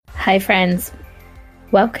Hi friends,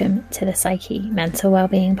 welcome to the Psyche Mental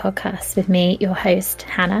Wellbeing Podcast with me, your host,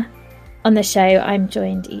 Hannah. On the show, I'm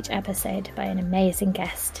joined each episode by an amazing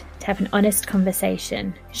guest to have an honest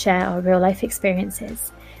conversation, share our real life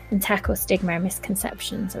experiences, and tackle stigma and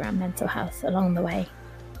misconceptions around mental health along the way.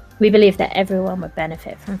 We believe that everyone would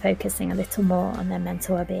benefit from focusing a little more on their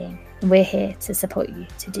mental wellbeing, and we're here to support you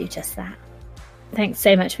to do just that. Thanks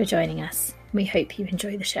so much for joining us. We hope you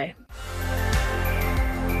enjoy the show.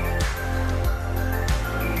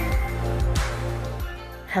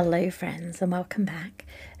 Hello friends and welcome back.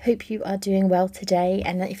 Hope you are doing well today,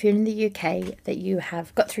 and that if you're in the UK that you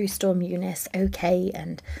have got through Storm Eunice okay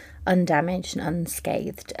and undamaged and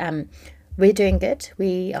unscathed. We're doing good.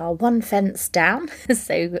 We are one fence down,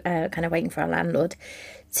 so kind of waiting for our landlord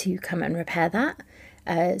to come and repair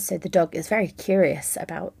that. So the dog is very curious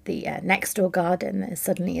about the next door garden that is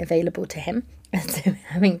suddenly available to him. And so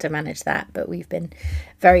having to manage that, but we've been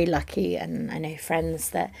very lucky, and I know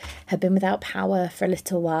friends that have been without power for a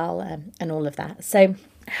little while and all of that. So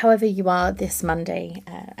however you are this Monday,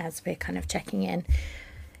 as we're kind of checking in,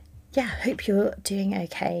 hope you're doing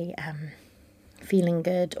okay, feeling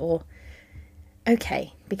good or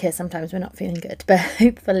okay, because sometimes we're not feeling good, but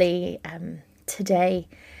hopefully today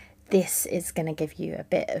this is going to give you a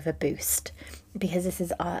bit of a boost, because this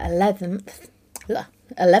is our 11th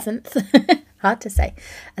hard to say,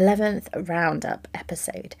 11th roundup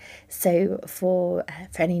episode. So for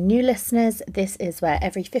any new listeners, this is where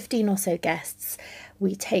every 15 or so guests,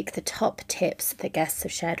 we take the top tips that guests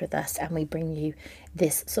have shared with us and we bring you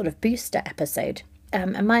this sort of booster episode.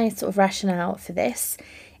 And my sort of rationale for this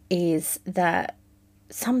is that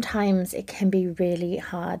sometimes it can be really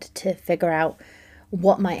hard to figure out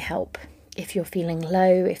what might help. If you're feeling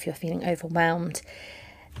low, if you're feeling overwhelmed,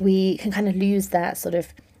 we can kind of lose that sort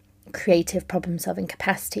of creative problem solving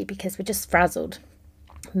capacity because we're just frazzled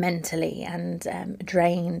mentally and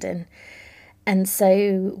drained, and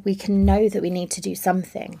so we can know that we need to do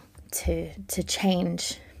something to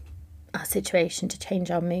change our situation, to change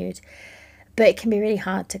our mood, but it can be really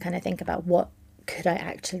hard to kind of think about what could I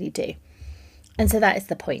actually do. And so that is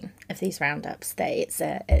the point of these roundups, that it's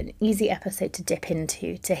an easy episode to dip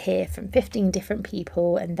into, to hear from 15 different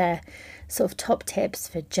people and their sort of top tips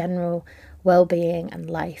for general well-being and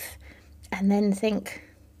life. And then think,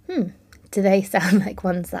 do they sound like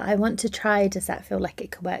ones that I want to try? Does that feel like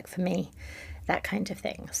it could work for me? That kind of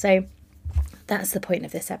thing. So that's the point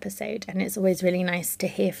of this episode. And it's always really nice to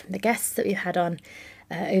hear from the guests that we've had on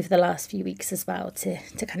over the last few weeks as well, to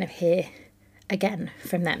kind of hear again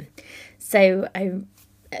from them. So I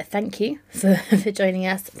thank you for joining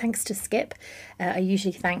us. Thanks to Skip. I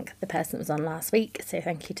usually thank the person that was on last week, so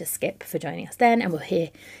thank you to Skip for joining us then, and we'll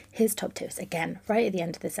hear his top tips again right at the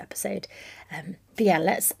end of this episode. But yeah,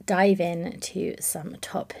 let's dive in to some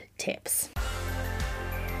top tips.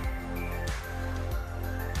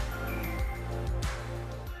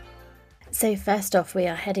 So first off, we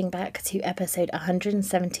are heading back to episode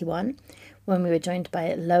 171, when we were joined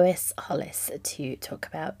by Lois Hollis to talk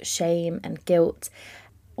about shame and guilt,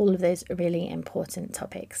 all of those really important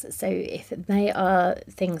topics. So if they are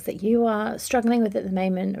things that you are struggling with at the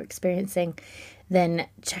moment or experiencing, then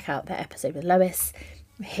check out that episode with Lois.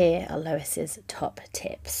 Here are Lois's top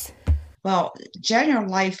tips. Well, general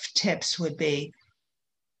life tips would be,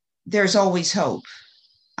 there's always hope.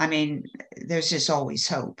 I mean, there's just always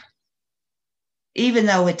hope. Even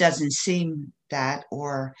though it doesn't seem that,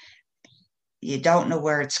 or you don't know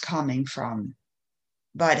where it's coming from.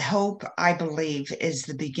 But hope, I believe, is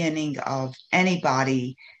the beginning of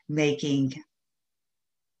anybody making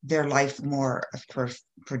their life more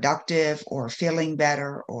productive or feeling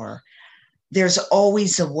better, or there's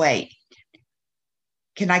always a way.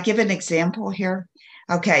 Can I give an example here?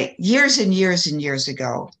 Okay, years and years and years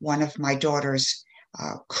ago, one of my daughters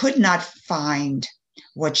could not find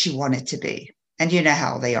what she wanted to be. And you know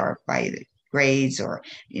how they are by the grades, or,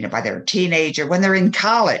 by their teenager. When they're in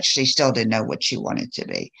college, she still didn't know what she wanted to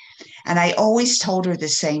be. And I always told her the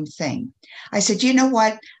same thing. I said, you know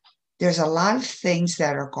what? There's a lot of things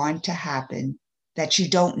that are going to happen that you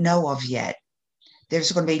don't know of yet.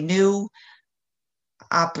 There's going to be new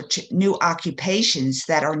occupations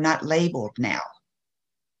that are not labeled now.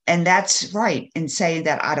 And that's right in saying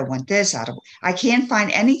that I don't want this. I can't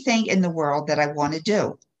find anything in the world that I want to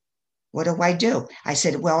do. What do? I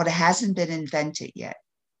said, well, it hasn't been invented yet.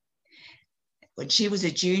 When she was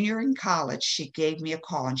a junior in college, she gave me a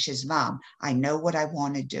call and she says, Mom, I know what I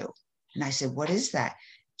want to do. And I said, what is that?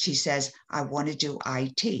 She says, I want to do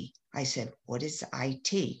IT. I said, what is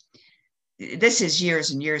IT? This is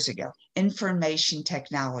years and years ago. Information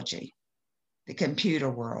technology, the computer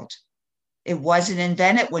world. It wasn't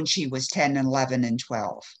invented when she was 10 and 11 and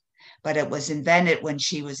 12, but it was invented when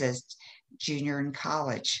she was a junior in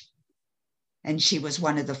college. And she was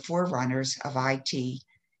one of the forerunners of IT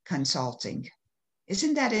consulting.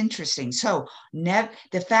 Isn't that interesting? So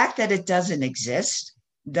the fact that it doesn't exist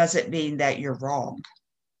doesn't mean that you're wrong.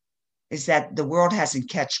 Is that the world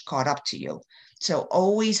hasn't caught up to you. So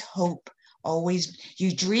always hope, always,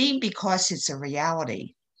 you dream because it's a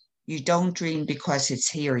reality. You don't dream because it's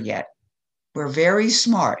here yet. We're very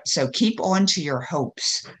smart, so keep on to your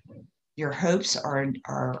hopes. Your hopes are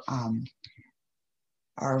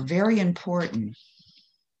very important.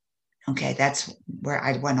 Okay, that's where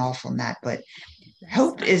I went off on that, but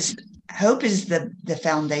hope is the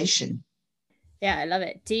foundation. Yeah, I love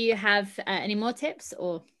it. Do you have any more tips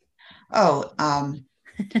or? Oh,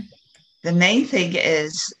 the main thing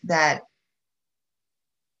is that,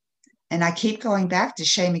 and I keep going back to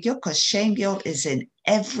shame and guilt, because shame guilt is in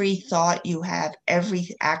every thought you have, every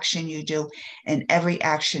action you do, and every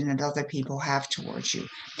action that other people have towards you.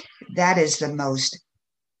 That is the most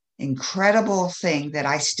incredible thing that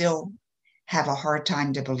I still have a hard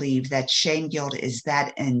time to believe, that shame guilt is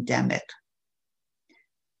that endemic.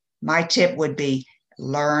 My tip would be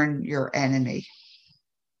learn your enemy,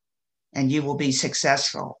 and you will be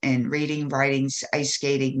successful in reading, writing, ice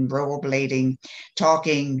skating, rollerblading,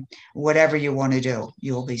 talking, whatever you want to do.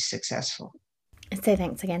 You will be successful. So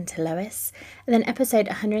thanks again to Lois. And then episode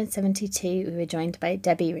 172, we were joined by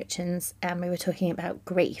Debbie Richens, and we were talking about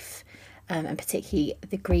grief, and particularly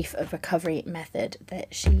the grief of recovery method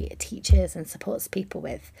that she teaches and supports people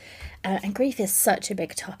with. And grief is such a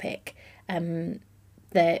big topic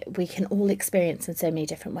that we can all experience in so many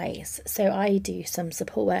different ways. So I do some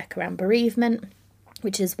support work around bereavement,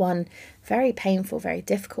 which is one very painful, very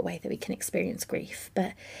difficult way that we can experience grief.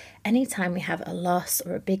 But anytime we have a loss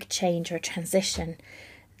or a big change or a transition,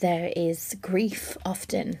 there is grief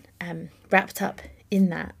often wrapped up in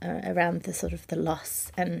that, around the sort of the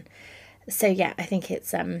loss. And so, yeah, I think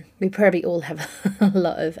it's, we probably all have a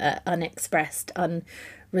lot of unexpressed,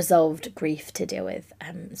 unresolved grief to deal with.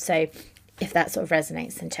 So if that sort of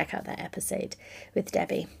resonates, then check out that episode with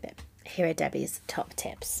Debbie. But here are Debbie's top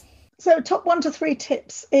tips. So top 1 to 3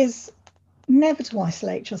 tips is never to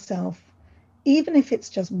isolate yourself. Even if it's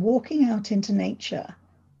just walking out into nature,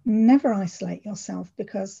 never isolate yourself,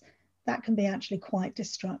 because that can be actually quite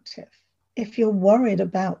destructive. If you're worried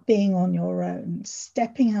about being on your own,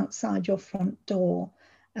 stepping outside your front door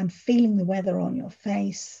and feeling the weather on your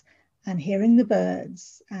face and hearing the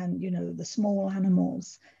birds and, the small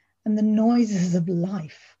animals and the noises of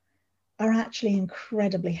life are actually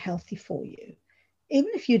incredibly healthy for you.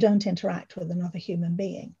 Even if you don't interact with another human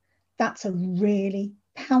being, that's a really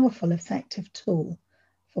powerful, effective tool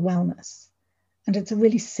for wellness. And it's a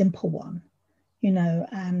really simple one,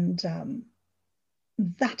 and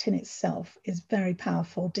that in itself is very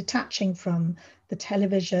powerful. Detaching from the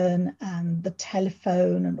television and the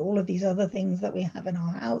telephone and all of these other things that we have in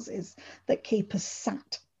our houses that keep us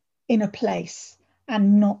sat in a place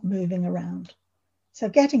and not moving around. So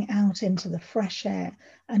getting out into the fresh air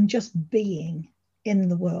and just being in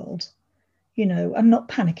the world, and not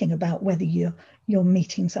panicking about whether you're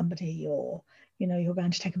meeting somebody or, you're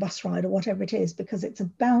going to take a bus ride or whatever it is, because it's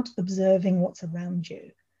about observing what's around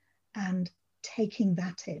you and taking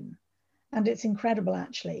that in. And it's incredible,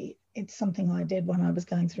 actually. It's something I did when I was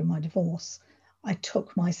going through my divorce. I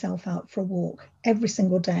took myself out for a walk every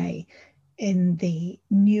single day in the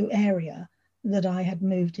new area that I had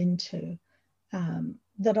moved into,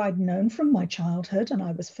 that I'd known from my childhood and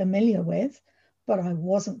I was familiar with, but I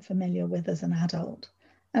wasn't familiar with as an adult.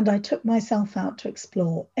 And I took myself out to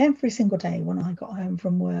explore every single day when I got home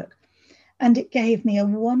from work. And it gave me a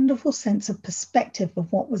wonderful sense of perspective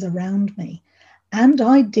of what was around me. And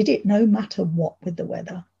I did it no matter what with the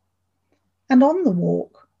weather. And on the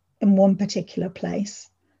walk in one particular place,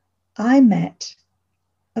 I met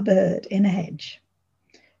a bird in a hedge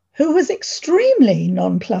who was extremely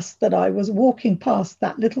nonplussed that I was walking past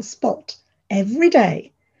that little spot every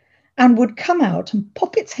day, and would come out and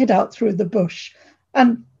pop its head out through the bush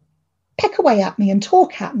and peck away at me and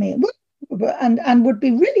talk at me and would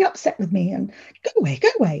be really upset with me and go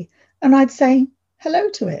away. And I'd say hello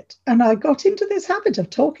to it. And I got into this habit of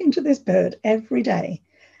talking to this bird every day.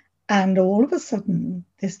 And all of a sudden,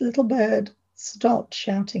 this little bird stopped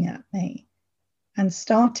shouting at me and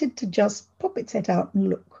started to just pop its head out and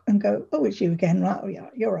look and go, oh, it's you again, right? Oh, yeah,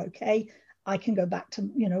 you're okay. I can go back to,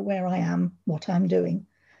 where I am, what I'm doing.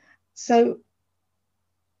 So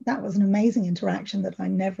that was an amazing interaction that I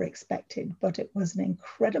never expected, but it was an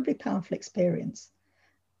incredibly powerful experience.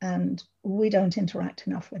 And we don't interact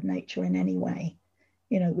enough with nature in any way.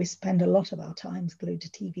 We spend a lot of our times glued to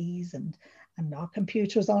TVs and our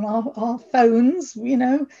computers on our phones,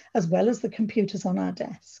 as well as the computers on our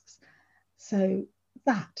desks. So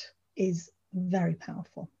that is very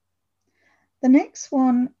powerful. The next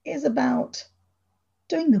one is about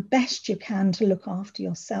doing the best you can to look after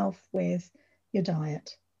yourself with your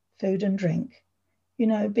diet, food and drink,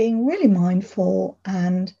 being really mindful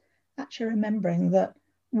and actually remembering that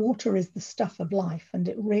water is the stuff of life, and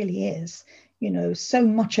it really is. So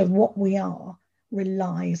much of what we are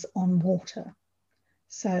relies on water.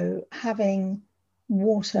 So having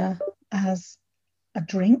water as a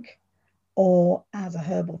drink or as a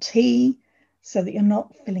herbal tea, so that you're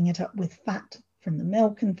not filling it up with fat from the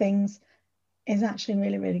milk and things, is actually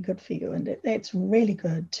really, really good for you. And it's really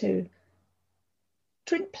good to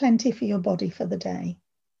drink plenty for your body for the day.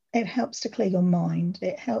 It helps to clear your mind.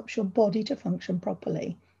 It helps your body to function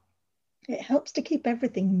properly. It helps to keep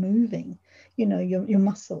everything moving, your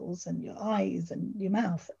muscles and your eyes and your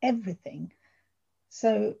mouth, everything.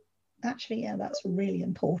 So actually, yeah, that's really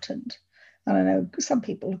important. And I know some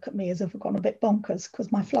people look at me as if I've gone a bit bonkers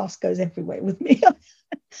because my flask goes everywhere with me.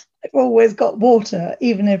 I've always got water,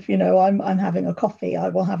 even if, I'm having a coffee, I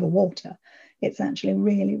will have a water. It's actually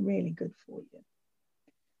really, really good for you.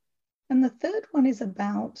 And the third one is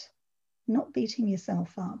about not beating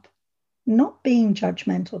yourself up, not being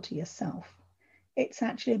judgmental to yourself. It's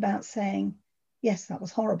actually about saying, yes, that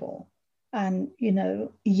was horrible. And,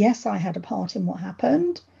 yes, I had a part in what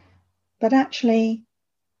happened, but actually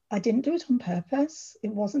I didn't do it on purpose.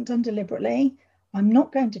 It wasn't done deliberately. I'm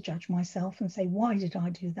not going to judge myself and say, why did I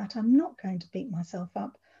do that? I'm not going to beat myself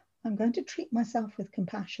up. I'm going to treat myself with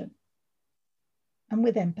compassion and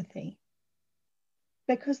with empathy.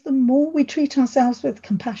 Because the more we treat ourselves with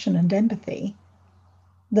compassion and empathy,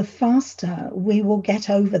 the faster we will get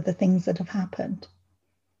over the things that have happened,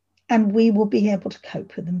 and we will be able to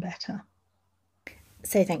cope with them better.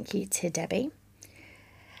 So thank you to Debbie.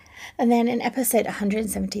 And then in episode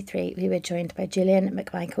 173, we were joined by Gillian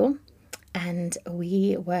McMichael, and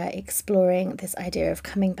we were exploring this idea of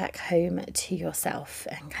coming back home to yourself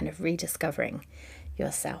and kind of rediscovering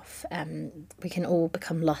yourself. We can all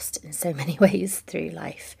become lost in so many ways through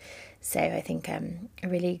life. So I think a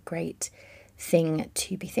really great thing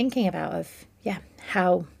to be thinking about of,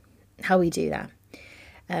 how we do that.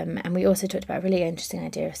 And we also talked about a really interesting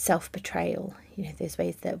idea of self-betrayal, those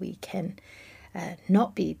ways that we can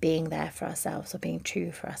not be being there for ourselves or being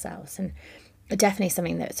true for ourselves. And definitely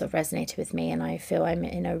something that sort of resonated with me, and I feel I'm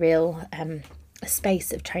in a real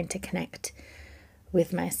space of trying to connect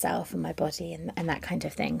with myself and my body and that kind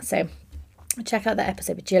of thing. So check out that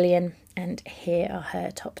episode with Gillian, and here are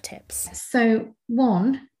her top tips. So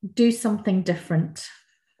 1, do something different.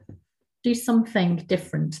 Do something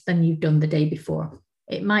different than you've done the day before.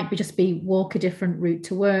 It might be just be walk a different route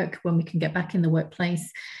to work when we can get back in the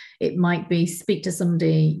workplace. It might be speak to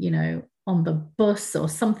somebody, on the bus or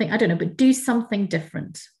something. I don't know, but do something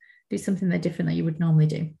different. Do something different that you would normally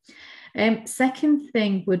do. Second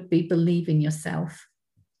thing would be believe in yourself.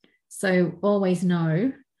 So always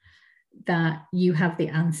know that you have the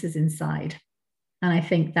answers inside. And I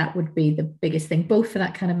think that would be the biggest thing, both for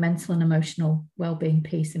that kind of mental and emotional well-being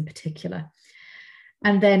piece in particular.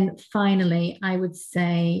 And then finally, I would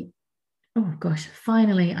say,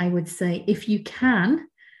 if you can,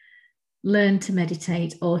 learn to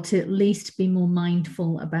meditate, or to at least be more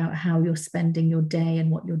mindful about how you're spending your day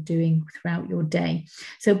and what you're doing throughout your day.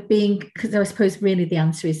 So because I suppose really the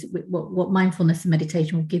answer is what mindfulness and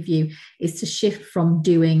meditation will give you is to shift from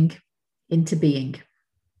doing into being.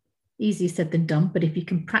 Easier said than done, but if you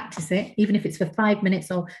can practice it, even if it's for 5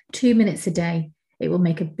 minutes or 2 minutes a day, it will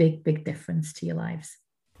make a big, big difference to your lives.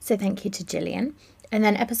 So thank you to Gillian. And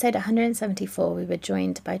then episode 174, we were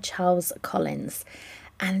joined by Charles Collins.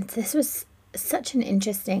 And this was such an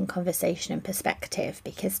interesting conversation and perspective,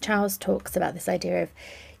 because Charles talks about this idea of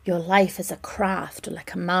your life as a craft or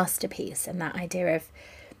like a masterpiece, and that idea of,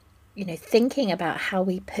 thinking about how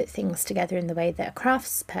we put things together in the way that a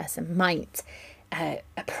craftsperson might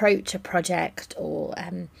approach a project or,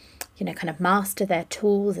 kind of master their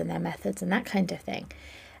tools and their methods and that kind of thing.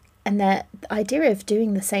 And the idea of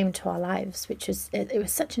doing the same to our lives, which was, it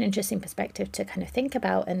was such an interesting perspective to kind of think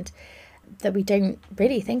about, and that we don't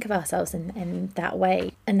really think of ourselves in that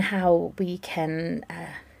way, and how we can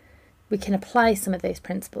apply some of those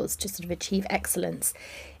principles to sort of achieve excellence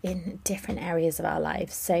in different areas of our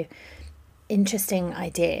lives. So interesting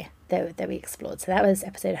idea that we explored. So that was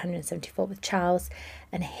episode 174 with Charles,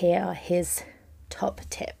 and here are his top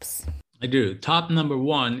tips. I do. Top number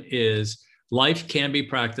 1 is life can be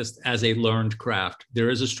practiced as a learned craft. There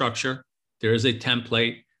is a structure, there is a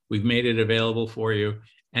template. We've made it available for you.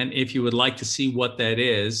 And if you would like to see what that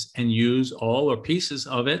is and use all or pieces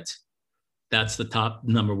of it, that's the top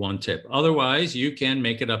number one tip. Otherwise, you can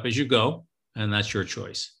make it up as you go, and that's your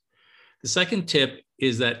choice. The second tip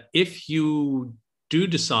is that if you do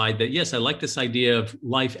decide that, yes, I like this idea of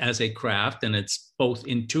life as a craft, and it's both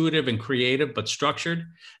intuitive and creative, but structured,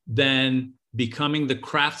 then becoming the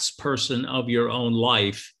craftsperson of your own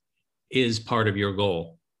life is part of your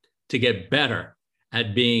goal, to get better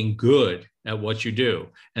at being good at what you do.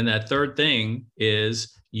 And that third thing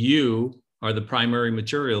is you are the primary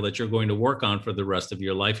material that you're going to work on for the rest of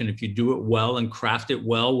your life. And if you do it well and craft it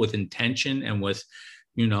well with intention and with,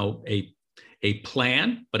 a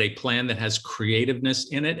plan, but a plan that has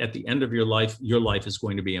creativeness in it, at the end of your life is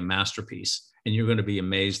going to be a masterpiece. And you're going to be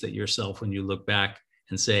amazed at yourself when you look back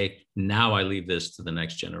and say, now I leave this to the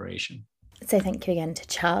next generation. So thank you again to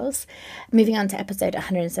Charles. Moving on to episode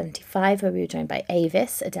 175, where we were joined by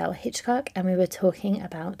Avis Adele Hitchcock, and we were talking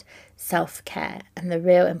about self-care and the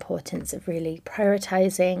real importance of really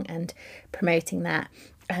prioritizing and promoting that.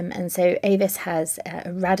 And so Avis has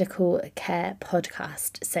a radical care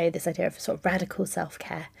podcast. So this idea of sort of radical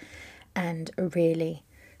self-care and really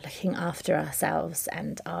looking after ourselves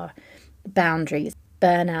and our boundaries,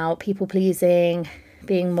 burnout, people pleasing,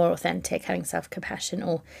 being more authentic, having self-compassion,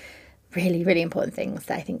 all really, really important things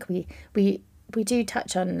that I think we do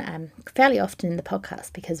touch on fairly often in the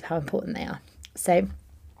podcast because of how important they are. So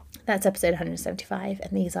that's episode 175,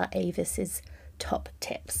 and these are Avis's top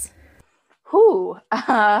tips. Top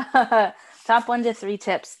 1 to 3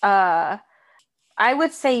 tips. I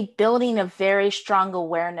would say building a very strong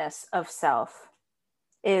awareness of self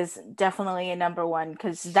is definitely a number one,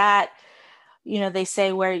 because that, they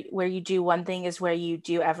say where you do one thing is where you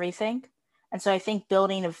do everything. And so I think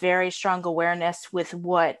building a very strong awareness with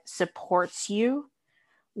what supports you,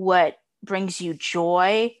 what brings you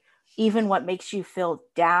joy, even what makes you feel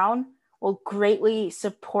down, will greatly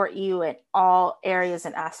support you in all areas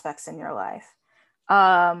and aspects in your life.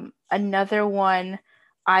 Another one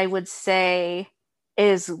I would say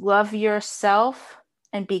is love yourself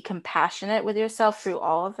and be compassionate with yourself through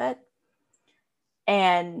all of it.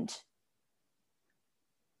 And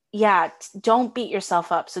don't beat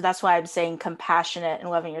yourself up. So that's why I'm saying compassionate and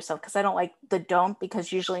loving yourself, because I don't like the don't,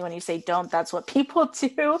 because usually when you say don't, that's what people do.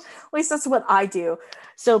 At least that's what I do.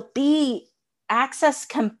 So access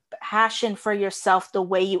compassion for yourself the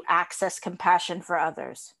way you access compassion for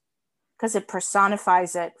others, because it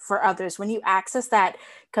personifies it for others. When you access that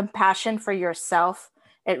compassion for yourself,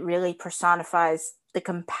 it really personifies the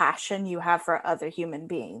compassion you have for other human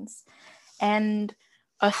beings. And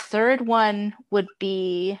a third one would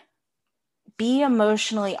be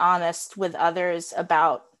emotionally honest with others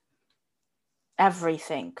about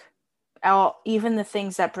everything, even the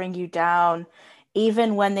things that bring you down,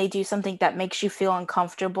 even when they do something that makes you feel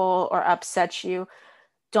uncomfortable or upsets you.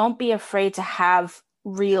 Don't be afraid to have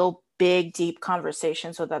real big, deep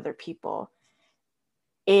conversations with other people.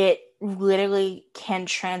 It literally can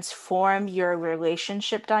transform your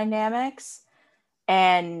relationship dynamics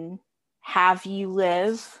and have you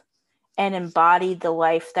live and embody the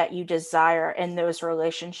life that you desire in those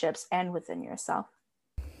relationships and within yourself.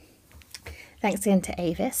 Thanks again to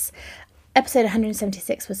Avis. Episode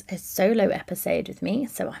 176 was a solo episode with me,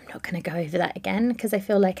 so I'm not going to go over that again, because I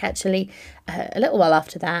feel like actually a little while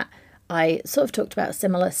after that, I sort of talked about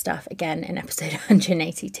similar stuff again in episode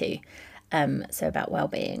 182, so about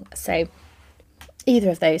well-being. So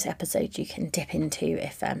either of those episodes you can dip into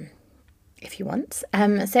if you want.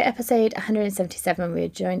 So episode 177, we were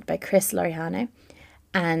joined by Chris Loriano,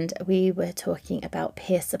 and we were talking about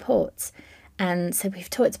peer support. And so we've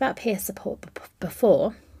talked about peer support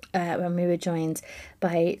before, when we were joined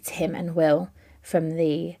by Tim and Will from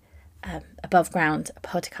the Above Ground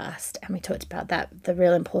podcast, and we talked about that, the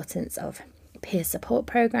real importance of peer support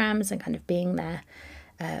programs and kind of being there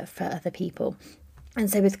for other people. And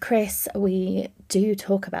so with Chris, we do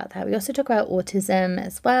talk about that. We also talk about autism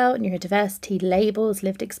as well, neurodiversity, labels,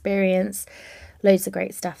 lived experience, loads of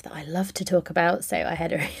great stuff that I love to talk about. So I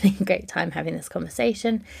had a really great time having this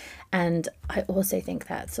conversation. And I also think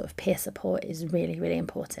that sort of peer support is really, really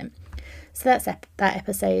important. So that's that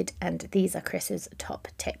episode, and these are Chris's top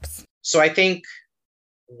tips. So I think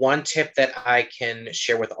one tip that I can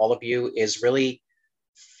share with all of you is really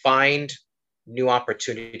find new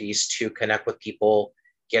opportunities to connect with people,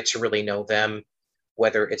 get to really know them,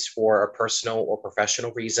 whether it's for a personal or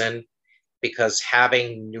professional reason, because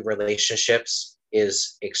having new relationships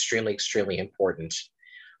is extremely, extremely important.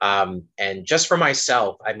 And just for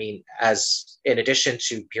myself, I mean, as in addition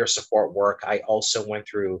to peer support work, I also went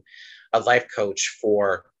through a life coach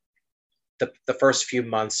for the first few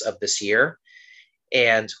months of this year.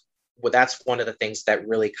 And that's one of the things that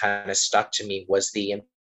really kind of stuck to me, was the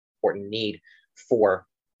important need for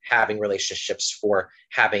having relationships, for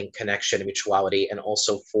having connection and mutuality, and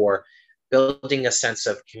also for building a sense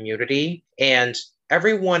of community. And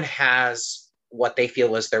everyone has what they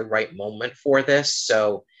feel is their right moment for this.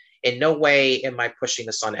 So in no way am I pushing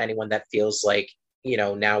this on anyone that feels like,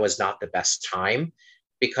 now is not the best time,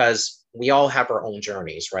 because we all have our own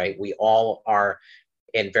journeys, right? We all are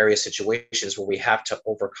in various situations where we have to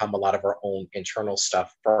overcome a lot of our own internal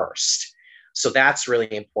stuff first. So that's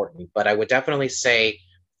really important. But I would definitely say,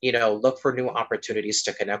 look for new opportunities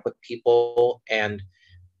to connect with people, and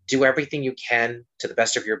do everything you can to the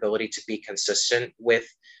best of your ability to be consistent with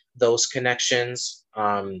those connections,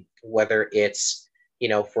 whether it's,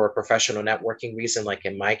 for a professional networking reason, like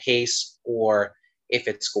in my case, or if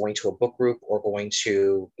it's going to a book group or going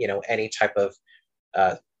to, any type of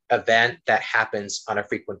event that happens on a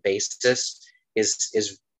frequent basis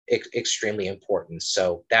is extremely important.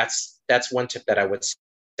 So that's one tip that I would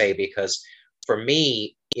say, because for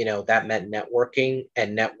me, that meant networking,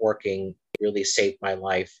 and networking really saved my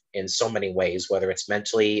life in so many ways, whether it's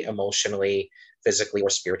mentally, emotionally, physically, or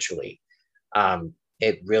spiritually.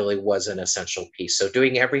 It really was an essential piece. So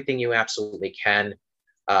doing everything you absolutely can.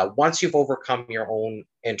 Once you've overcome your own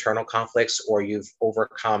internal conflicts, or you've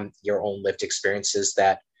overcome your own lived experiences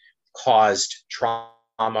that caused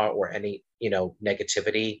trauma or any,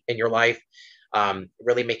 negativity in your life,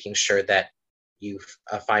 really making sure that you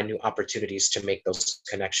find new opportunities to make those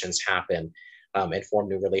connections happen, and form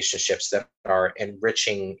new relationships that are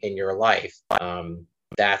enriching in your life.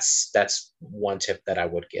 That's one tip that I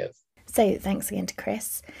would give. So thanks again to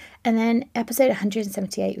Chris. And then episode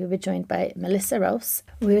 178, we were joined by Melissa Ross.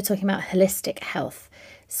 We were talking about holistic health.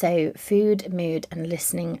 So food, mood, and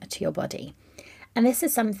listening to your body. And this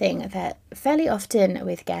is something that fairly often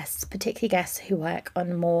with guests, particularly guests who work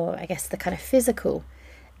on more, I guess, the kind of physical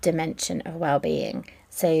dimension of well-being.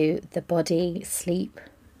 So the body, sleep,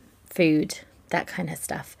 food, that kind of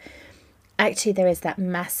stuff. Actually, there is that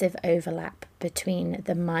massive overlap between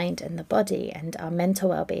the mind and the body and our mental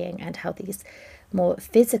well-being, and how these more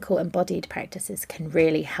physical embodied practices can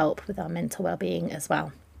really help with our mental well-being as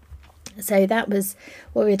well. So that was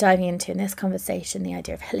what we were diving into in this conversation, the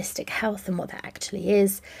idea of holistic health and what that actually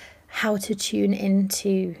is, how to tune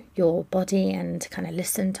into your body and kind of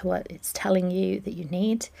listen to what it's telling you that you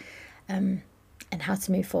need, and how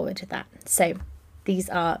to move forward with that. So these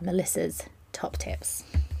are Melissa's top tips.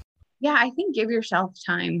 Yeah, I think give yourself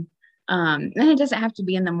time. And it doesn't have to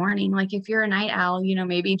be in the morning. Like if you're a night owl,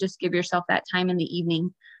 maybe just give yourself that time in the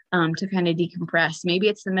evening to kind of decompress. Maybe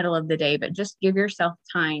it's the middle of the day, but just give yourself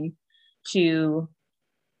time to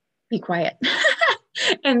be quiet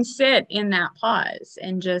and sit in that pause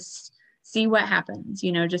and just see what happens.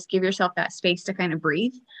 Just give yourself that space to kind of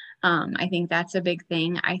breathe. I think that's a big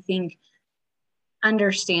thing. I think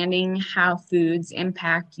understanding how foods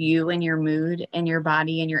impact you and your mood and your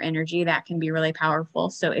body and your energy, that can be really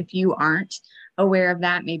powerful. So if you aren't aware of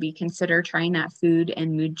that, maybe consider trying that food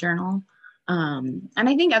and mood journal. And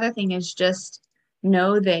I think other thing is just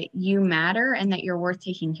know that you matter and that you're worth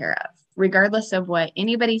taking care of. Regardless of what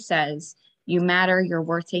anybody says, you matter, you're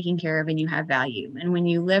worth taking care of, and you have value. And when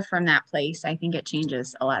you live from that place, I think it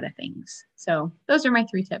changes a lot of things. So those are my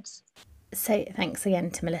 3 tips. So thanks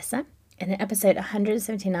again to Melissa. In episode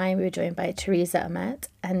 179, we were joined by Teresa Amert,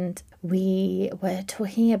 and we were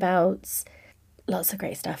talking about lots of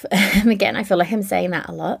great stuff. Again, I feel like I'm saying that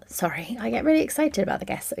a lot. Sorry, I get really excited about the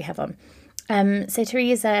guests that we have on. So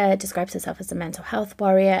Teresa describes herself as a mental health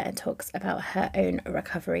warrior and talks about her own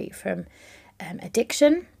recovery from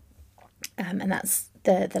addiction. And that's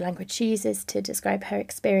the language she uses to describe her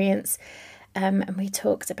experience. And we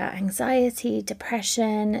talked about anxiety,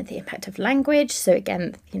 depression, the impact of language. So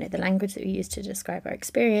again, the language that we use to describe our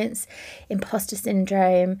experience, imposter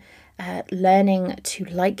syndrome, learning to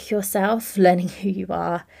like yourself, learning who you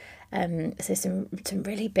are. So some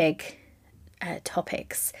really big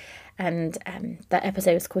topics. And that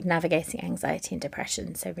episode was called Navigating Anxiety and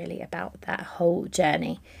Depression. So really about that whole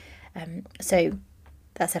journey. So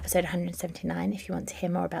that's episode 179 if you want to hear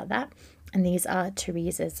more about that. And these are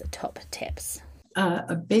Teresa's top tips.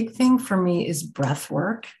 A big thing for me is breath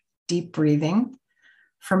work, deep breathing.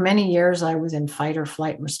 For many years, I was in fight or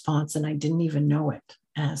flight response and I didn't even know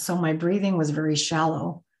it. So my breathing was very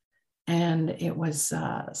shallow and it was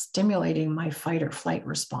stimulating my fight or flight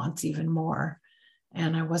response even more.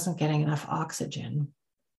 And I wasn't getting enough oxygen.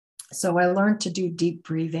 So I learned to do deep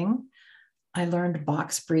breathing. I learned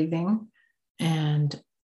box breathing, and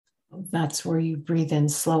that's where you breathe in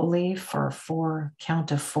slowly for 4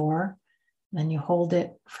 count of 4, then you hold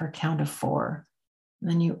it for a count of 4. And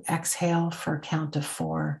then you exhale for a count of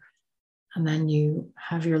 4. And then you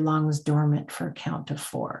have your lungs dormant for a count of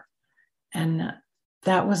 4. And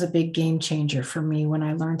that was a big game changer for me when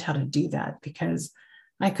I learned how to do that, because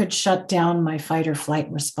I could shut down my fight or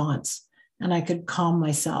flight response and I could calm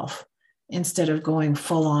myself instead of going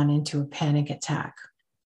full on into a panic attack.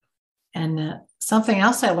 And something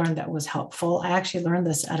else I learned that was helpful, I actually learned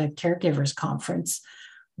this at a caregivers conference,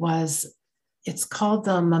 was it's called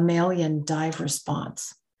the mammalian dive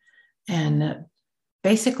response. And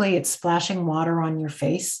basically it's splashing water on your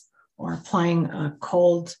face or applying a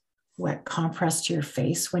cold, wet compress to your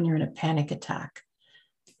face when you're in a panic attack,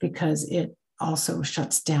 because it also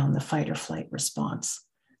shuts down the fight or flight response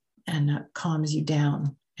and calms you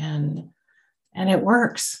down. And it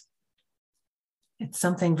works. It's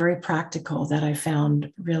something very practical that I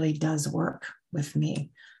found really does work with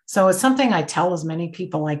me. So it's something I tell as many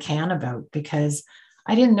people I can about, because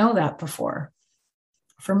I didn't know that before.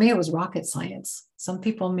 For me, it was rocket science. Some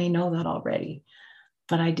people may know that already,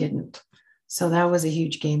 but I didn't. So that was a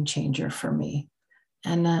huge game changer for me.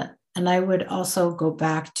 And I would also go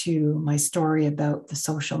back to my story about the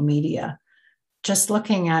social media, just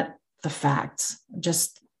looking at the facts,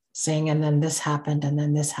 just saying, and then this happened, and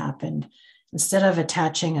then this happened, instead of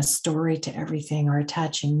attaching a story to everything or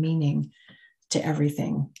attaching meaning to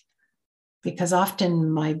everything. Because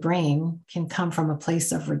often my brain can come from a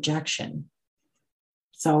place of rejection.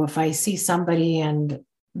 So if I see somebody and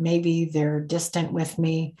maybe they're distant with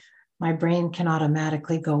me, my brain can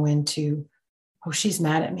automatically go into, oh, she's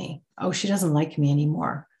mad at me. Oh, she doesn't like me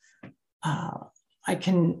anymore. I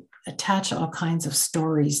can attach all kinds of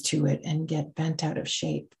stories to it and get bent out of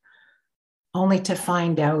shape, only to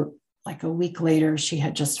find out like a week later, she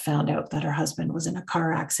had just found out that her husband was in a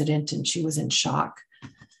car accident and she was in shock.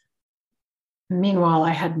 Meanwhile,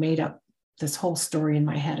 I had made up this whole story in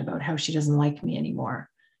my head about how she doesn't like me anymore.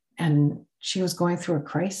 And she was going through a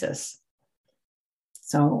crisis.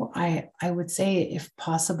 So I would say, if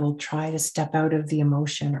possible, try to step out of the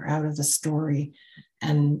emotion or out of the story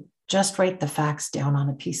and just write the facts down on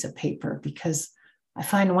a piece of paper, because I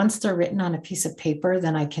find once they're written on a piece of paper,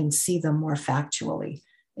 then I can see them more factually.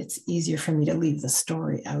 It's easier for me to leave the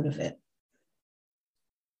story out of it.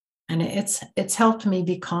 And it's helped me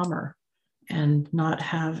be calmer and not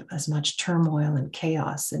have as much turmoil and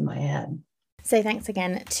chaos in my head. So thanks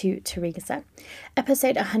again to Teresa.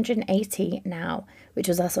 Episode 180 now, which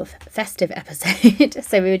was our sort of festive episode.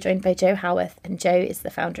 So we were joined by Jo Howarth, and Jo is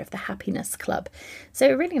the founder of the Happiness Club.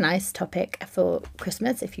 So a really nice topic for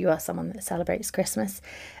Christmas, if you are someone that celebrates Christmas,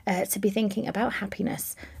 to be thinking about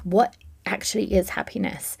happiness. What actually is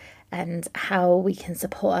happiness, and how we can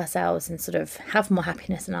support ourselves and sort of have more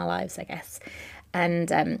happiness in our lives, I guess.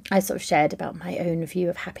 And I sort of shared about my own view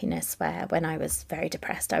of happiness, where when I was very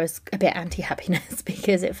depressed, I was a bit anti-happiness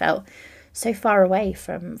because it felt so far away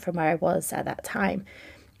from where I was at that time.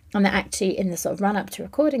 And that actually, in the sort of run up to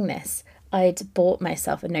recording this, I'd bought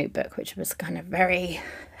myself a notebook, which was kind of very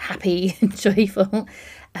happy and joyful,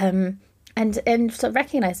 and sort of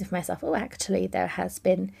recognising for myself, oh, actually, there's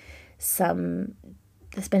been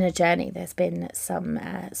a journey, there's been some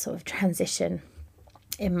sort of transition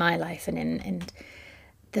in my life and in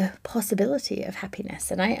the possibility of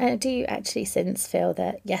happiness. And I do actually since feel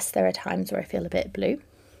that, yes, there are times where I feel a bit blue,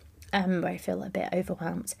 where I feel a bit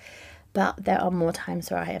overwhelmed, but there are more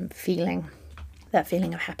times where I am feeling that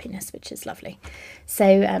feeling of happiness, which is lovely.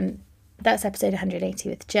 So that's episode 180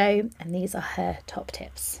 with Jo, and these are her top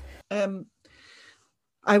tips.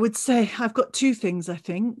 I would say I've got two things, I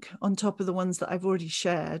think, on top of the ones that I've already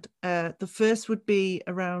shared. The first would be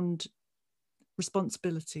around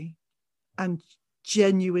responsibility and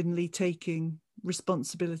genuinely taking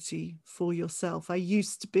responsibility for yourself. I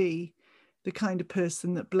used to be the kind of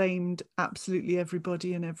person that blamed absolutely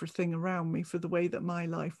everybody and everything around me for the way that my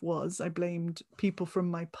life was. I blamed people from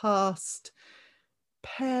my past,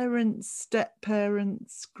 parents,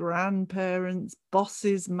 step-parents, grandparents,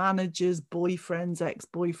 bosses, managers, boyfriends,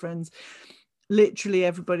 ex-boyfriends, literally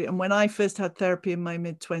everybody. And when I first had therapy in my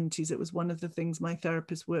mid-20s, it was one of the things my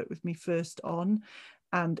therapist worked with me first on,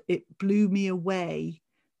 and it blew me away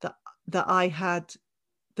that I had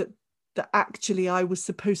that actually I was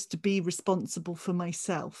supposed to be responsible for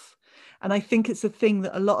myself. And I think it's a thing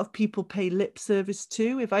that a lot of people pay lip service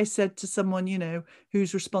to. If I said to someone, you know,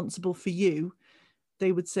 who's responsible for you,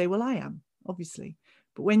 they would say, well, I am, obviously.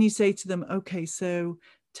 But when you say to them, okay, so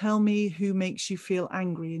tell me who makes you feel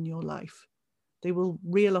angry in your life, they will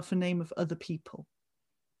reel off a name of other people.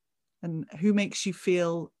 And who makes you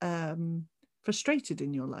feel frustrated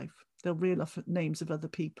in your life, they'll reel off names of other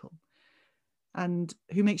people. and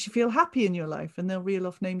who makes you feel happy in your life? And they'll reel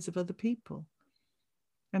off names of other people.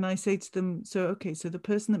 And I say to them, so the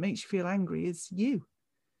person that makes you feel angry is you.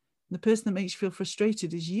 The person that makes you feel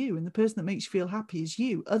frustrated is you. And the person that makes you feel happy is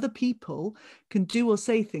you. Other people can do or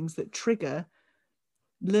say things that trigger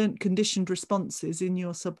learned conditioned responses in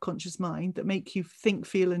your subconscious mind that make you think,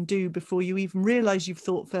 feel, and do before you even realize you've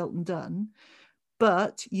thought, felt, and done.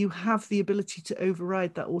 But you have the ability to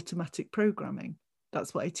override that automatic programming.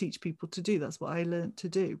 That's what I teach people to do. That's what I learned to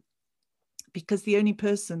do. Because the only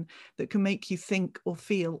person that can make you think or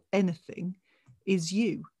feel anything is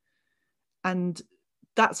you. And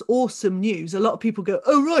that's awesome news. A lot of people go,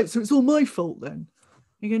 oh, right, so it's all my fault then.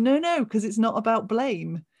 You go, no, because it's not about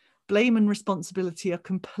blame. Blame and responsibility are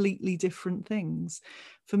completely different things.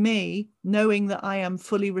 For me, knowing that I am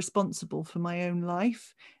fully responsible for my own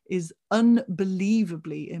life is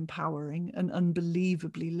unbelievably empowering and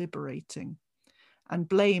unbelievably liberating. And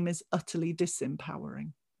blame is utterly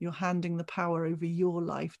disempowering. You're handing the power over your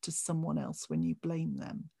life to someone else when you blame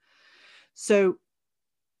them. So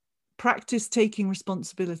practice taking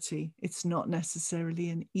responsibility. It's not necessarily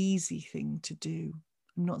an easy thing to do.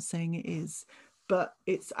 I'm not saying it is, but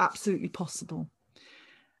it's absolutely possible.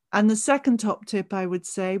 And the second top tip I would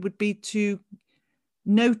say would be to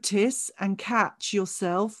notice and catch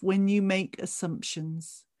yourself when you make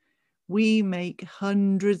assumptions. We make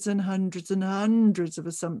hundreds and hundreds and hundreds of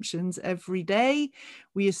assumptions every day.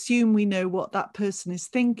 We assume we know what that person is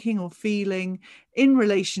thinking or feeling in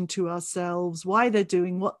relation to ourselves, why they're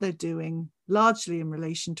doing what they're doing, largely in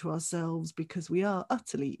relation to ourselves, because we are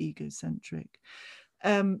utterly egocentric.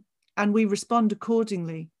 And we respond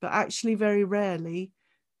accordingly, but actually very rarely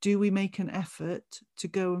do we make an effort to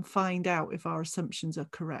go and find out if our assumptions are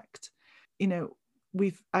correct. You know,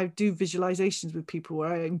 I do visualizations with people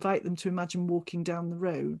where I invite them to imagine walking down the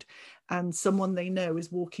road and someone they know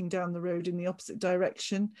is walking down the road in the opposite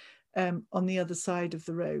direction on the other side of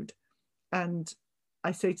the road. And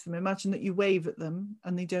I say to them, imagine that you wave at them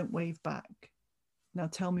and they don't wave back. Now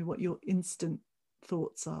tell me what your instant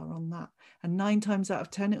thoughts are on that. And 9 times out of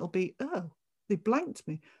 10, it'll be, oh, they blanked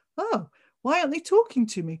me. Oh, why aren't they talking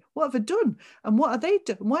to me? What have I done? And what are they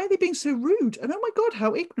doing? Why are they being so rude? And oh my God,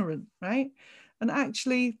 how ignorant, right? And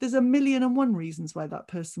actually, there's 1,000,001 reasons why that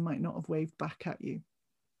person might not have waved back at you.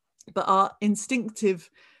 But our instinctive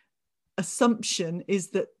assumption is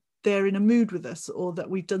that they're in a mood with us, or that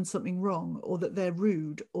we've done something wrong, or that they're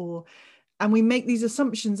rude, and we make these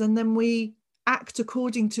assumptions and then we act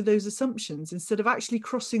according to those assumptions instead of actually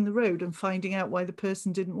crossing the road and finding out why the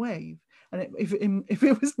person didn't wave. And if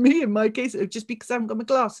it was me, in my case, it would just be because I haven't got my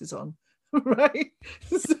glasses on, right?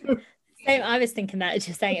 So, same, I was thinking that,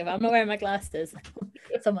 just saying, if I'm not wearing my glasses,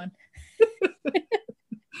 someone.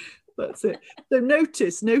 That's it. So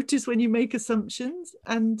notice when you make assumptions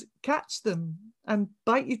and catch them and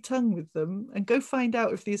bite your tongue with them and go find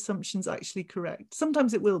out if the assumption's actually correct.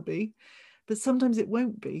 Sometimes it will be, but sometimes it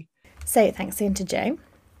won't be. So thanks again to Jo.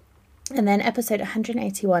 And then episode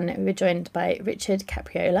 181, we were joined by Richard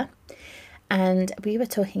Capriola. And we were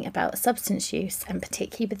talking about substance use, and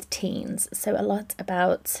particularly with teens. So a lot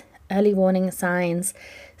about early warning signs,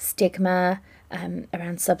 stigma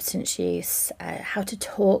around substance use, how to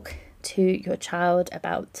talk to your child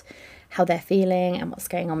about how they're feeling and what's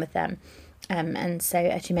going on with them. And so,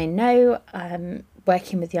 as you may know,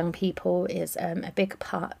 working with young people is a big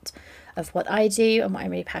part of what I do and what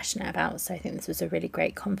I'm really passionate about. So I think this was a really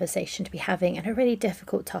great conversation to be having, and a really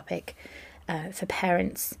difficult topic for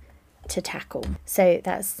parents to tackle. So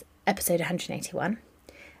that's episode 181.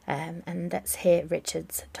 And let's hear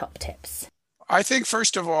Richard's top tips. I think,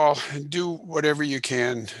 first of all, do whatever you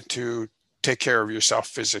can to take care of yourself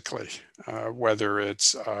physically, whether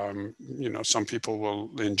it's, some people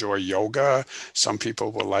will enjoy yoga, some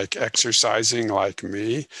people will like exercising like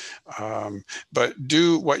me, but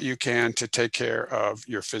do what you can to take care of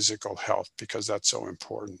your physical health, because that's so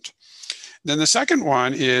important. Then the second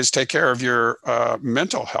one is take care of your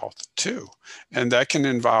mental health too. And that can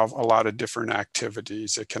involve a lot of different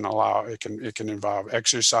activities. It can involve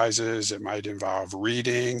exercises. It might involve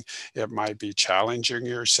reading. It might be challenging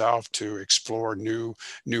yourself to explore new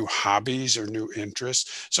hobbies or new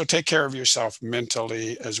interests. So take care of yourself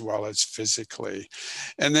mentally as well as physically.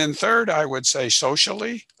 And then third, I would say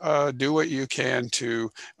socially, do what you can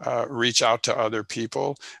to reach out to other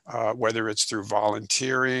people, whether it's through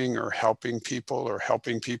volunteering or helping supporting people or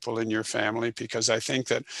helping people in your family, because I think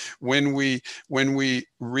that when we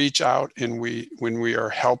reach out and when we are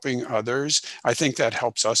helping others, I think that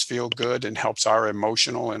helps us feel good and helps our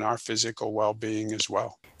emotional and our physical well-being as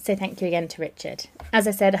well. So thank you again to Richard. As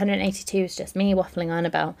I said, 182 is just me waffling on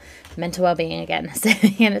about mental well-being again. So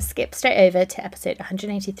we're going to skip straight over to episode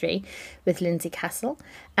 183 with Lindsay Castle,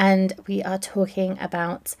 and we are talking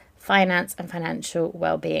about finance and financial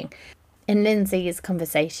well-being. In Lindsay's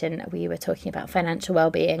conversation, we were talking about financial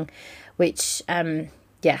well-being, which,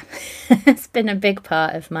 it's been a big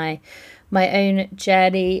part of my own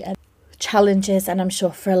journey and challenges, and I'm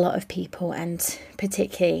sure for a lot of people, and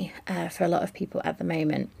particularly for a lot of people at the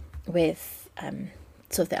moment with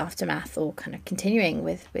sort of the aftermath or kind of continuing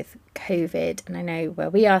with COVID. And I know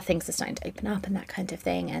where we are, things are starting to open up and that kind of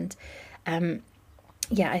thing. And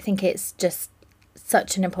I think it's just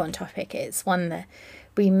such an important topic. It's one that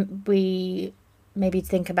we maybe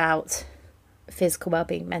think about physical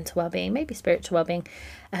well-being, mental well-being, maybe spiritual well-being,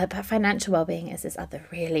 but financial well-being is this other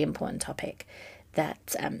really important topic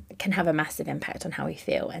that can have a massive impact on how we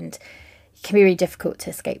feel, and can be really difficult to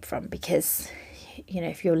escape from, because, you know,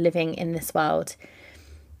 if you're living in this world,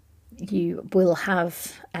 you will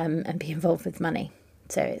have and be involved with money.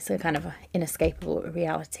 So it's a kind of inescapable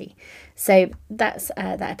reality. So that's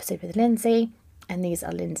that episode with Lindsay, and these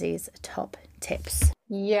are Lindsay's top tips.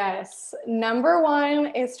 Yes. Number 1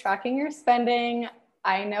 is tracking your spending.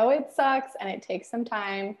 I know it sucks and it takes some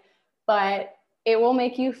time, but it will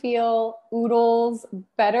make you feel oodles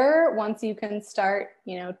better once you can start,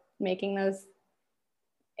 making those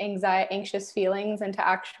anxious feelings into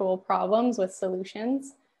actual problems with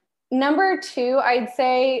solutions. Number 2, I'd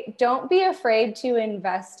say don't be afraid to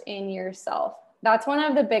invest in yourself. That's one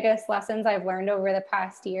of the biggest lessons I've learned over the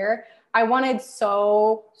past year. I wanted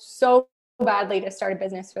so badly to start a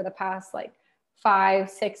business for the past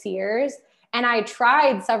 5-6 years. And I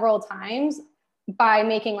tried several times by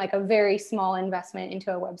making a very small investment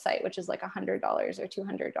into a website, which is $100 or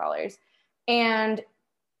 $200. And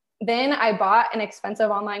then I bought an expensive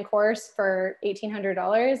online course for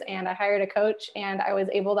 $1,800, and I hired a coach, and I was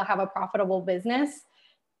able to have a profitable business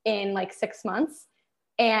in 6 months.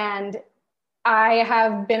 And I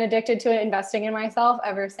have been addicted to investing in myself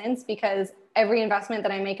ever since, because every investment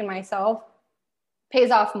that I make in myself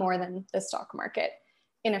pays off more than the stock market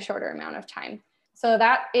in a shorter amount of time. So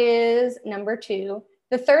that is number 2.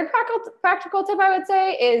 The third practical tip I would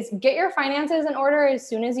say is get your finances in order as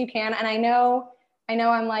soon as you can. And I know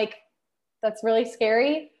I'm that's really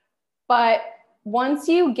scary, but once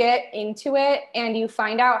you get into it and you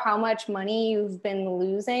find out how much money you've been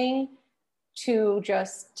losing to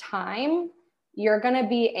just time, you're going to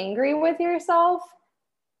be angry with yourself,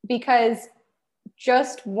 because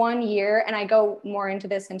just 1 year, and I go more into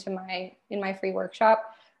this in my free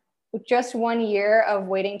workshop, just 1 year of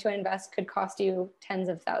waiting to invest could cost you tens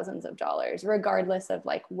of thousands of dollars, regardless of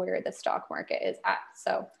where the stock market is at.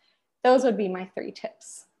 So those would be my 3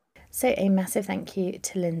 tips. So a massive thank you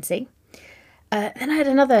to Lindsay. Then I had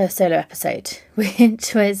another solo episode,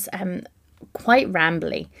 which was quite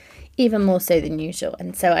rambly, even more so than usual.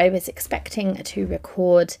 And so I was expecting to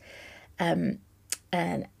record an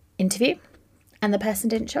interview, and the person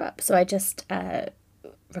didn't show up. So I just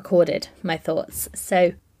recorded my thoughts.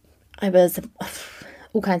 So I was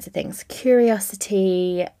all kinds of things: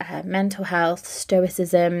 curiosity, mental health,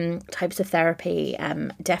 stoicism, types of therapy,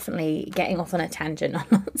 definitely getting off on a tangent on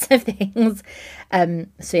lots of things.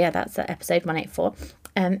 So yeah, that's episode 184.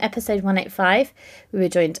 Episode 185, we were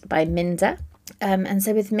joined by Minda. And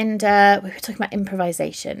so with Minda, we were talking about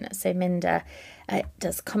improvisation. So Minda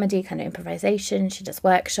does comedy, kind of improvisation. She does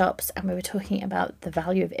workshops, and we were talking about the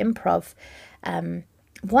value of improv.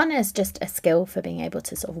 One is just a skill for being able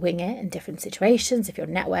to sort of wing it in different situations, if you're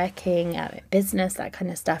networking, in business, that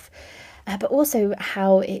kind of stuff. But also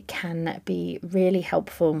how it can be really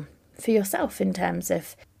helpful for yourself in terms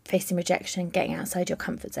of facing rejection, getting outside your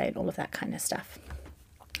comfort zone, all of that kind of stuff.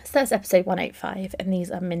 So that's episode 185, and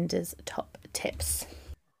these are Minda's top tips.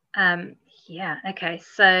 Okay.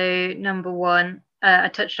 So number 1, I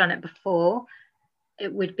touched on it before.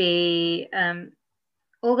 It would be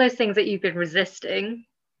all those things that you've been resisting.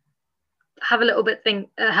 Have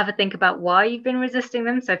a think about why you've been resisting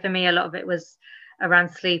them. So for me, a lot of it was around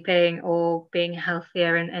sleeping or being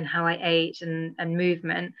healthier and how I ate and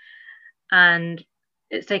movement. And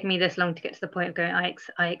it's taken me this long to get to the point of going, I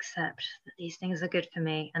accept that these things are good for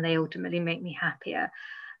me and they ultimately make me happier.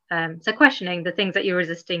 So questioning the things that you're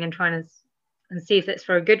resisting and trying to and see if it's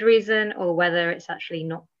for a good reason or whether it's actually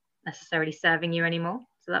not necessarily serving you anymore.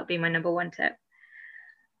 So that would be my number 1 tip.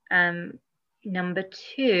 Number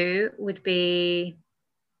 2 would be,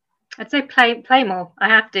 I'd say play more. I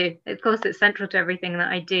have to. Of course, it's central to everything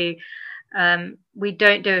that I do. We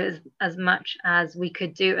don't do it as much as we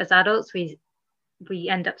could do as adults. We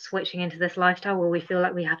end up switching into this lifestyle where we feel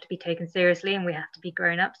like we have to be taken seriously and we have to be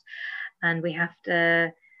grown-ups and we have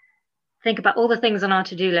to think about all the things on our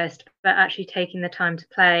to-do list, but actually taking the time to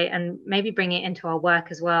play and maybe bringing it into our work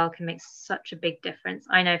as well can make such a big difference.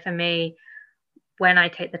 I know for me, when I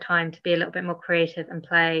take the time to be a little bit more creative and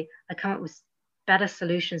play, I come up with better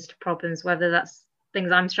solutions to problems, whether that's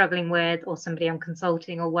things I'm struggling with or somebody I'm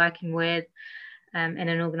consulting or working with in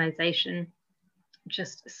an organization.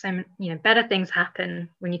 Just so, better things happen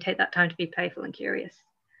when you take that time to be playful and curious.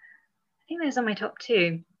 I think those are my top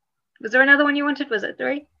 2. Was there another one you wanted? Was it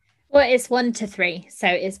 3? Well, it's 1 to 3, so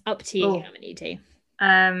it's up to you how many you do.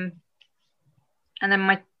 And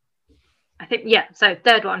then so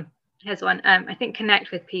third one. Here's one. I think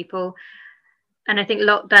connect with people. And I think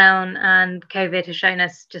lockdown and COVID has shown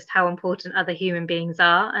us just how important other human beings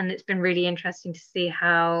are. And it's been really interesting to see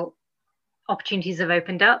how opportunities have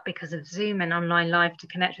opened up because of Zoom and online live to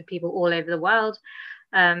connect with people all over the world.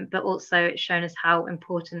 But also it's shown us how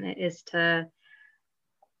important it is to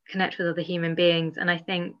connect with other human beings. And I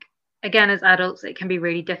think, again, as adults, it can be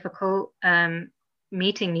really difficult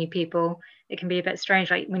meeting new people. It can be a bit strange,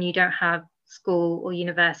 like when you don't have school or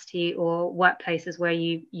university or workplaces where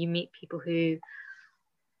you meet people who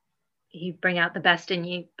bring out the best in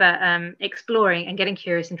you, but exploring and getting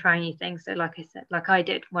curious and trying new things. So like I said, like I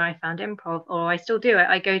did when I found improv, or I still do it,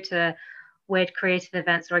 I go to weird creative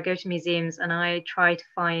events or I go to museums and I try to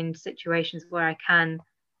find situations where I can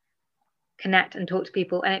connect and talk to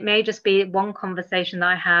people. And it may just be one conversation that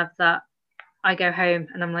I have that I go home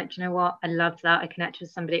and I'm like, you know what, I loved that, I connected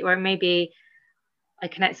with somebody. Or maybe I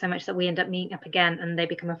connect so much that we end up meeting up again and they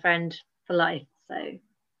become a friend for life. So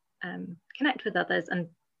connect with others and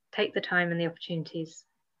take the time and the opportunities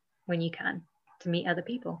when you can to meet other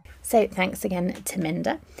people. So thanks again to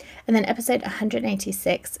Minda. And then episode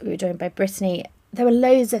 186, we were joined by Brittany. There were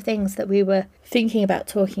loads of things that we were thinking about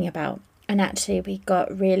talking about. And actually we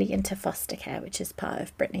got really into foster care, which is part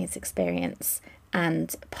of Brittany's experience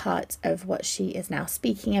and part of what she is now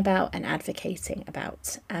speaking about and advocating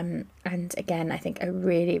about. And again, I think a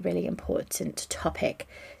really, really important topic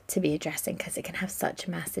to be addressing because it can have such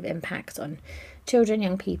a massive impact on children,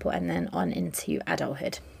 young people, and then on into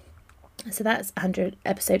adulthood. So that's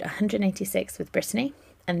episode 186 with Brittany,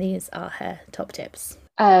 and these are her top tips.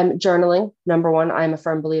 Journaling, number 1. I'm a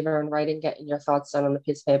firm believer in writing, getting your thoughts down on a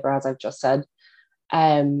piece of paper, as I've just said.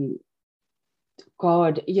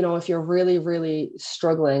 God, if you're really, really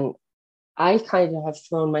struggling, I kind of have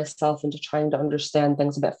thrown myself into trying to understand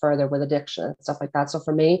things a bit further with addiction and stuff like that. So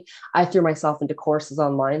for me, I threw myself into courses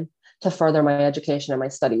online to further my education and my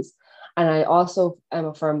studies. And I also am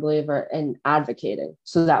a firm believer in advocating.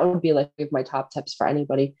 So that would be like my top tips for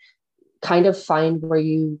anybody. Kind of find where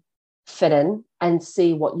you fit in and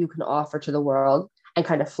see what you can offer to the world and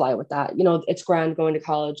kind of fly with that. It's grand going to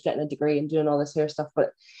college, getting a degree and doing all this here stuff,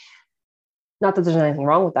 but not that there's anything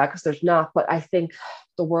wrong with that, because there's not, but I think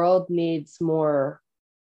the world needs more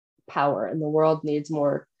power and the world needs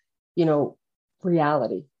more,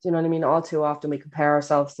 reality. Do you know what I mean? All too often we compare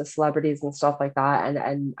ourselves to celebrities and stuff like that.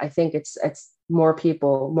 And I think it's more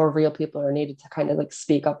people, more real people are needed to kind of like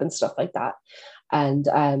speak up and stuff like that. And,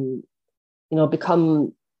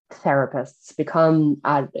 become therapists, become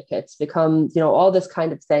advocates, become, all this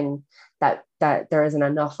kind of thing that there isn't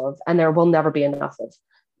enough of, and there will never be enough of.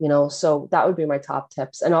 So that would be my top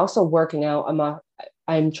tips. And also working out.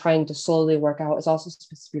 I'm trying to slowly work out. It's also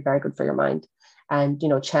supposed to be very good for your mind and,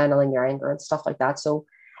 channeling your anger and stuff like that. So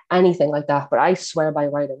anything like that. But I swear by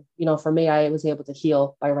writing, for me, I was able to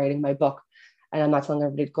heal by writing my book. And I'm not telling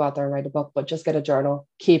everybody to go out there and write a book, but just get a journal,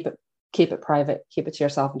 keep it private, keep it to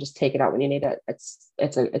yourself, and just take it out when you need it.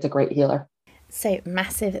 It's a great healer. So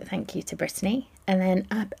massive thank you to Brittany. And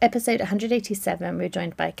then episode 187, we were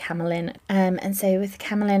joined by Camelin. And so with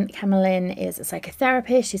Camelin is a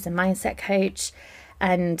psychotherapist, she's a mindset coach.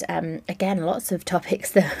 And again, lots of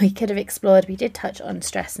topics that we could have explored. We did touch on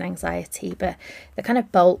stress and anxiety, but the kind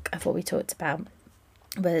of bulk of what we talked about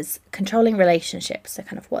was controlling relationships, so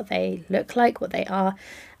kind of what they look like, what they are,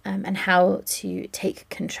 and how to take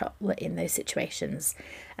control in those situations.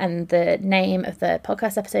 And the name of the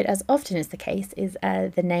podcast episode, as often is the case, is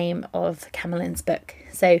the name of Camelin's book.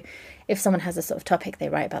 So if someone has a sort of topic they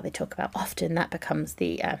write about, they talk about often, that becomes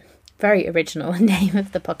the very original name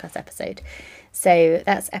of the podcast episode. So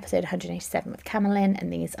that's episode 187 with Camelin,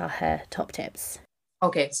 and these are her top tips.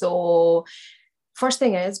 Okay, so first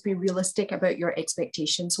thing is be realistic about your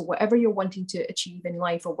expectations. So whatever you're wanting to achieve in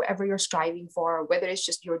life or whatever you're striving for, whether it's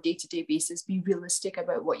just your day-to-day basis, be realistic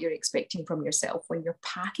about what you're expecting from yourself. When you're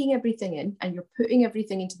packing everything in and you're putting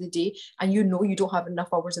everything into the day and you know you don't have enough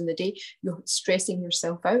hours in the day, you're stressing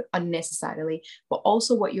yourself out unnecessarily. But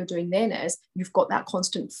also what you're doing then is you've got that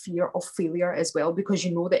constant fear of failure as well, because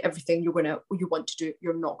you know that everything you want to do,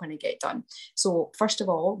 you're not going to get done. So first of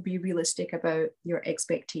all, be realistic about your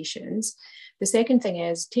expectations. The second thing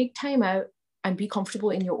is take time out and be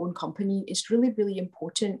comfortable in your own company. It's really, really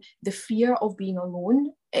important. The fear of being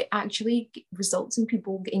alone, it actually results in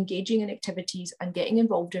people engaging in activities and getting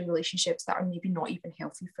involved in relationships that are maybe not even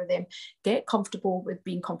healthy for them. Get comfortable with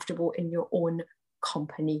being comfortable in your own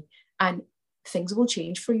company, and things will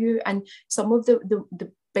change for you. And some of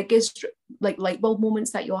the biggest like light bulb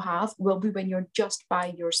moments that you'll have will be when you're just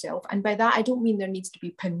by yourself. And by that, I don't mean there needs to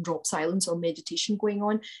be pin drop silence or meditation going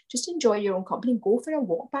on. Just enjoy your own company. Go for a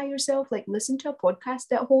walk by yourself, like listen to a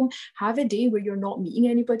podcast at home, have a day where you're not meeting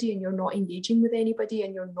anybody and you're not engaging with anybody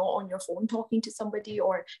and you're not on your phone talking to somebody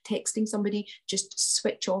or texting somebody. Just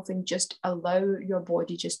switch off and just allow your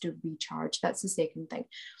body just to recharge. That's the second thing.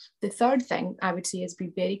 The third thing I would say is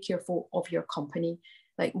be very careful of your company.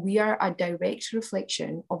 Like, we are a direct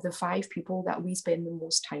reflection of the 5 people that we spend the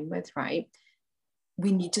most time with, right?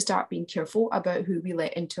 We need to start being careful about who we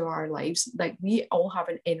let into our lives. Like, we all have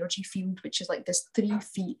an energy field, which is like this 3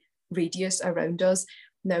 feet radius around us.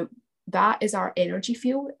 Now, that is our energy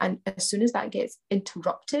field. And as soon as that gets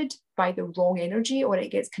interrupted by the wrong energy, or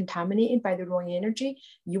it gets contaminated by the wrong energy,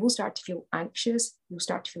 you will start to feel anxious, you'll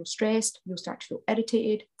start to feel stressed, you'll start to feel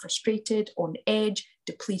irritated, frustrated, on edge,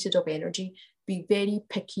 depleted of energy. Be very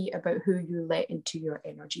picky about who you let into your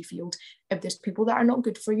energy field. If there's people that are not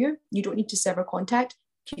good for you, you don't need to sever contact,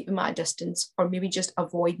 keep them at a distance, or maybe just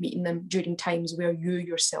avoid meeting them during times where you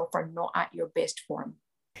yourself are not at your best form.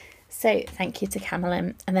 So thank you to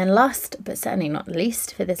Camilla. And then last, but certainly not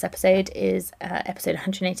least for this episode, is episode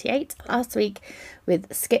 188, last week,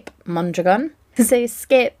 with Skip Mondragon. So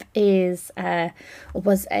Skip was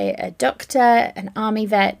a doctor, an army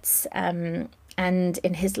vet, and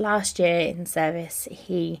in his last year in service,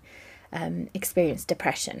 he experienced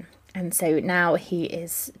depression. And so now he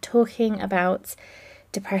is talking about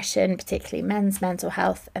depression, particularly men's mental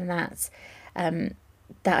health, and that's that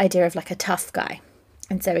idea of like a tough guy.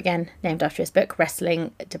 And so again, named after his book,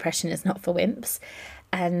 Wrestling Depression is Not for Wimps.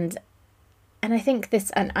 And I think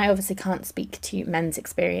this, and I obviously can't speak to men's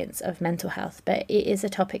experience of mental health, but it is a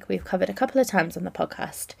topic we've covered a couple of times on the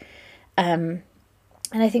podcast.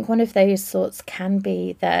 And I think one of those thoughts can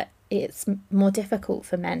be that it's more difficult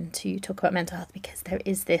for men to talk about mental health because there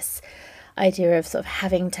is this idea of sort of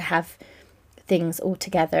having to have things all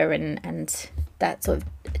together and that sort of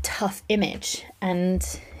tough image.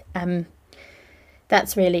 And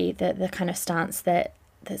that's really the kind of stance that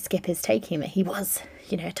Skip is taking, that he was,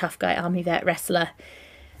 a tough guy, army vet, wrestler,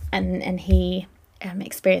 and he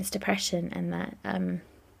experienced depression, and that,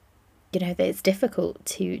 that it's difficult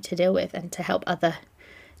to deal with and to help other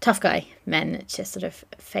tough guy men to sort of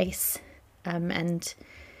face and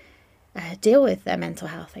deal with their mental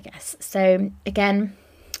health, I guess. So again,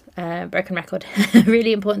 broken record,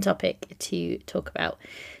 really important topic to talk about.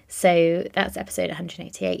 So that's episode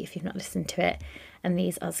 188 if you've not listened to it. And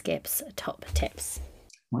these are Skip's top tips.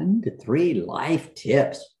 1 to 3 life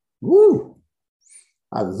tips. Woo!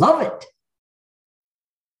 I love it.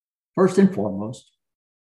 First and foremost,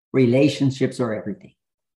 relationships are everything.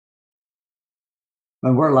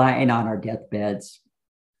 When we're lying on our deathbeds,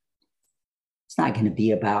 it's not going to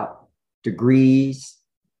be about degrees.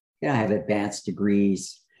 I have advanced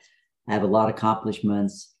degrees. I have a lot of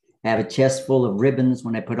accomplishments. I have a chest full of ribbons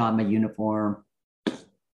when I put on my uniform.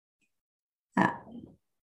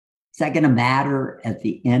 Is that going to matter at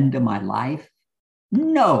the end of my life?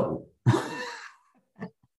 No.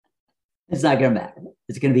 It's not going to matter.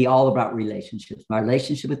 It's going to be all about relationships. My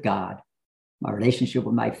relationship with God, my relationship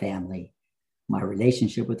with my family, my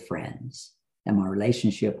relationship with friends, and my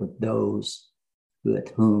relationship with those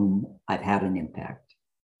with whom I've had an impact.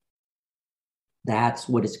 That's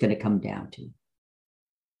what it's going to come down to.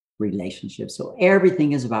 Relationships. So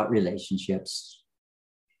everything is about relationships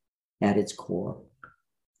at its core.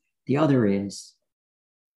 The other is,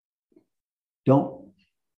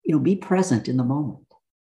 be present in the moment.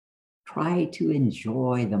 Try to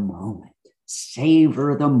enjoy the moment.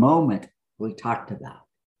 Savor the moment we talked about.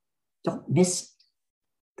 Don't miss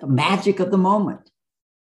the magic of the moment.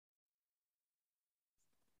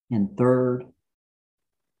 And third,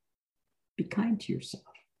 be kind to yourself.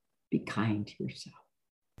 Be kind to yourself.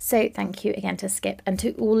 So thank you again to Skip and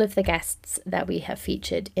to all of the guests that we have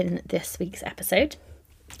featured in this week's episode.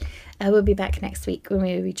 We'll be back next week when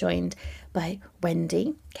we will be joined by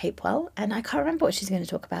Wendy Capewell, and I can't remember what she's going to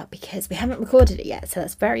talk about because we haven't recorded it yet, so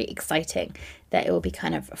that's very exciting that it will be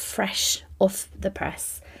kind of fresh off the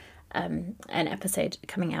press, an episode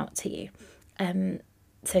coming out to you.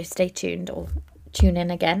 So stay tuned, or tune in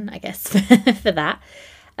again, I guess, for that.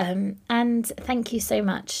 And thank you so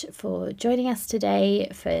much for joining us today,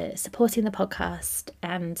 for supporting the podcast.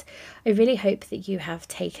 And I really hope that you have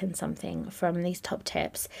taken something from these top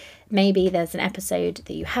tips. Maybe there's an episode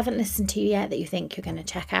that you haven't listened to yet that you think you're going to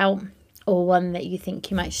check out, or one that you think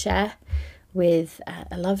you might share with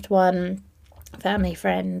a loved one, family,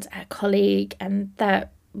 friend, a colleague. And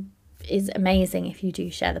that is amazing if you do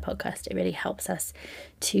share the podcast. It really helps us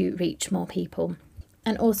to reach more people.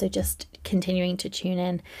 And also just continuing to tune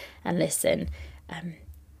in and listen.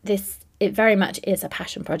 It very much is a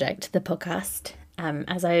passion project, the podcast.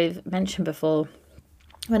 As I've mentioned before,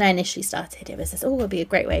 when I initially started, it was it'll be a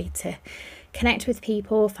great way to connect with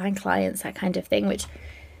people, find clients, that kind of thing, which,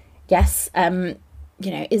 yes,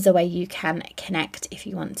 is a way you can connect if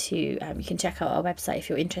you want to. You can check out our website if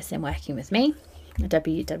you're interested in working with me,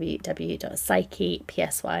 www.psyche.co.uk.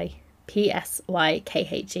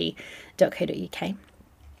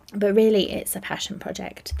 But really, it's a passion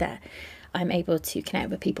project that I'm able to connect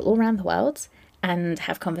with people all around the world and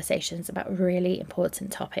have conversations about really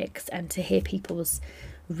important topics, and to hear people's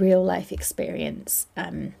real life experience.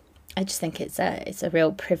 I just think it's a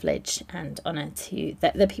real privilege and honour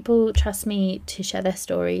that people trust me to share their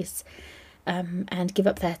stories, and give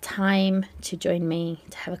up their time to join me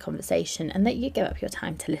to have a conversation, and that you give up your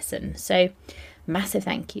time to listen. So massive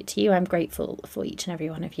thank you to you. I'm grateful for each and every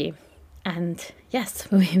one of you. And yes,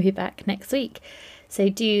 we'll be back next week. So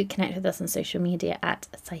do connect with us on social media at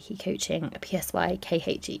Psyche Coaching,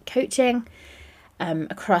 PSYKHE Coaching,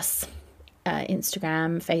 across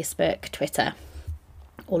Instagram, Facebook, Twitter,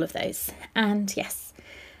 all of those. And yes,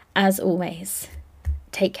 as always,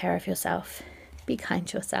 take care of yourself, be kind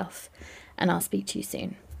to yourself, and I'll speak to you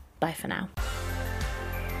soon. Bye for now.